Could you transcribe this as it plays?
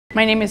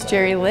My name is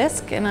Jerri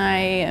Lisk and I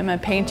am a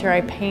painter.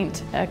 I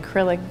paint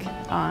acrylic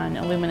on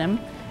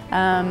aluminum.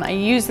 I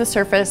use the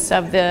surface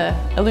of the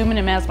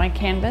aluminum as my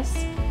canvas,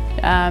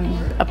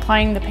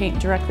 applying the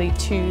paint directly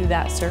to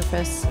that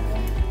surface.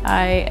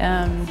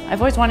 I've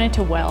always wanted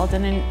to weld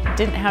and I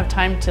didn't have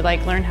time to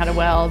learn how to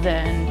weld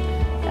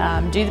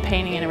and do the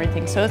painting and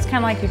everything. So it's kind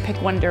of like you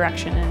pick one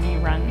direction and you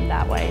run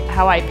that way.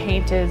 How I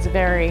paint is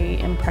very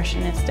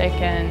impressionistic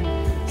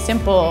and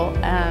simple.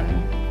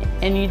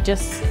 And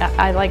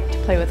I like to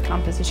play with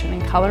composition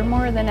and color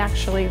more than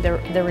actually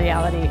the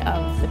reality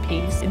of the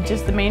piece.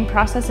 Just the main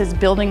process is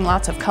building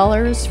lots of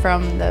colors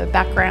from the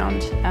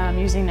background,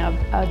 using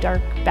a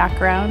dark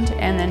background,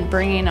 and then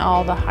bringing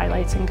all the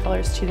highlights and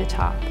colors to the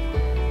top.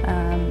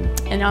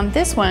 And on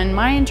this one,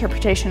 my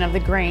interpretation of the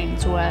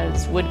grains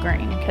was wood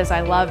grain, because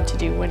I love to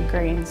do wood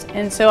grains.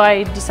 And so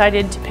I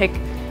decided to pick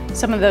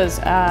some of those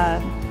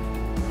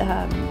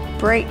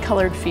bright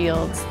colored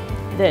fields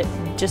that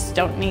just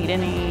don't need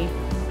any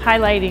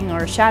highlighting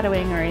or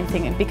shadowing or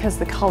anything, because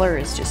the color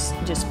is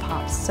just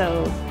pops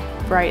so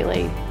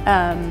brightly.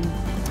 And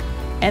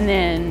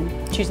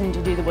then choosing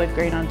to do the wood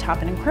grain on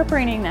top and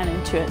incorporating that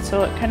into it,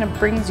 so it kind of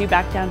brings you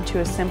back down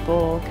to a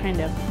simple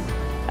kind of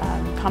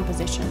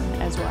composition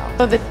as well.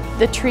 So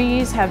the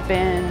trees have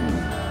been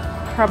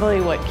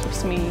probably what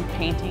keeps me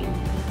painting.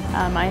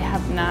 I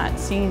have not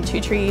seen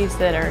two trees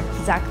that are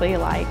exactly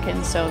alike,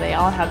 and so they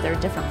all have their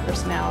different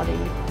personality.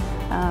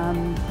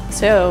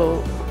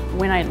 So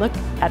when I look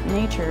at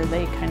nature,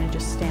 they kind of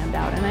just stand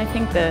out. And I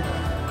think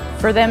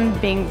for them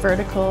being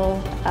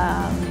vertical,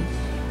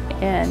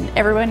 and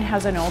everyone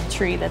has an old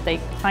tree that they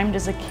climbed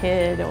as a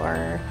kid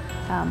or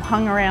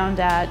hung around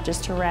at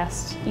just to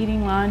rest,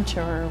 eating lunch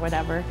or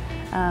whatever.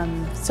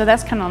 So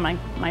that's kind of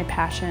my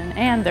passion,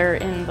 and they're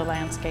in the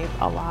landscape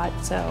a lot.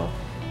 So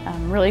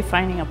really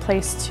finding a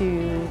place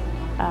to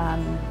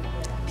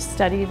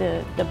study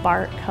the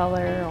bark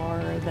color or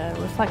the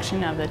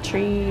reflection of the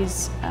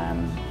trees,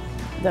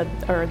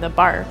 the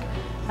bark,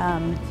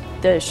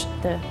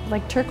 the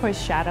like turquoise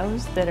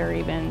shadows that are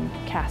even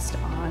cast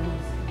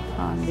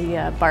on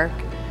the bark.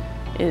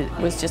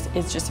 It's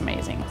just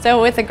amazing.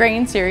 So with the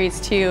grain series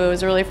too, it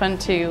was really fun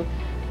to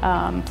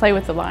play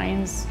with the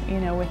lines,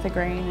 with the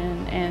grain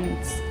and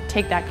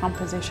take that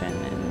composition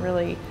and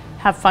really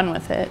have fun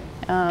with it.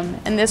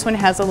 And this one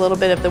has a little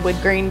bit of the wood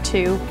grain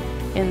too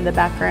in the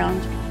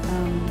background.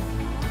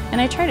 And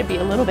I try to be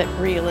a little bit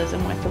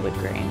realism with the wood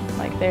grain,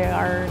 like they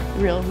are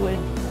real wood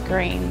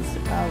grains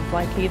of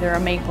either a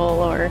maple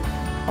or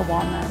a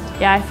walnut.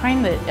 Yeah, I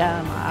find that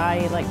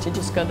I like to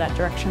just go that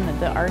direction that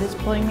the art is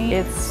pulling me.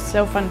 It's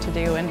so fun to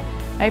do, and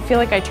I feel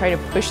like I try to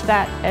push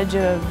that edge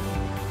of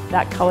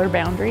that color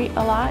boundary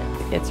a lot.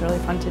 It's really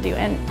fun to do,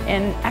 and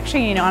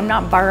actually, I'm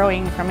not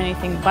borrowing from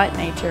anything but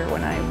nature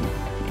when I'm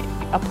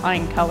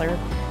applying color,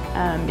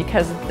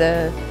 because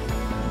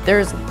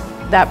there's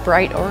that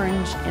bright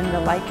orange in the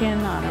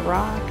lichen on a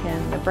rock,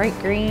 and the bright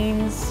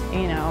greens,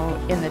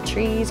 in the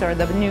trees, or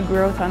the new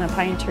growth on a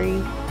pine tree.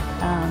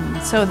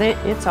 So that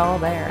it's all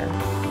there.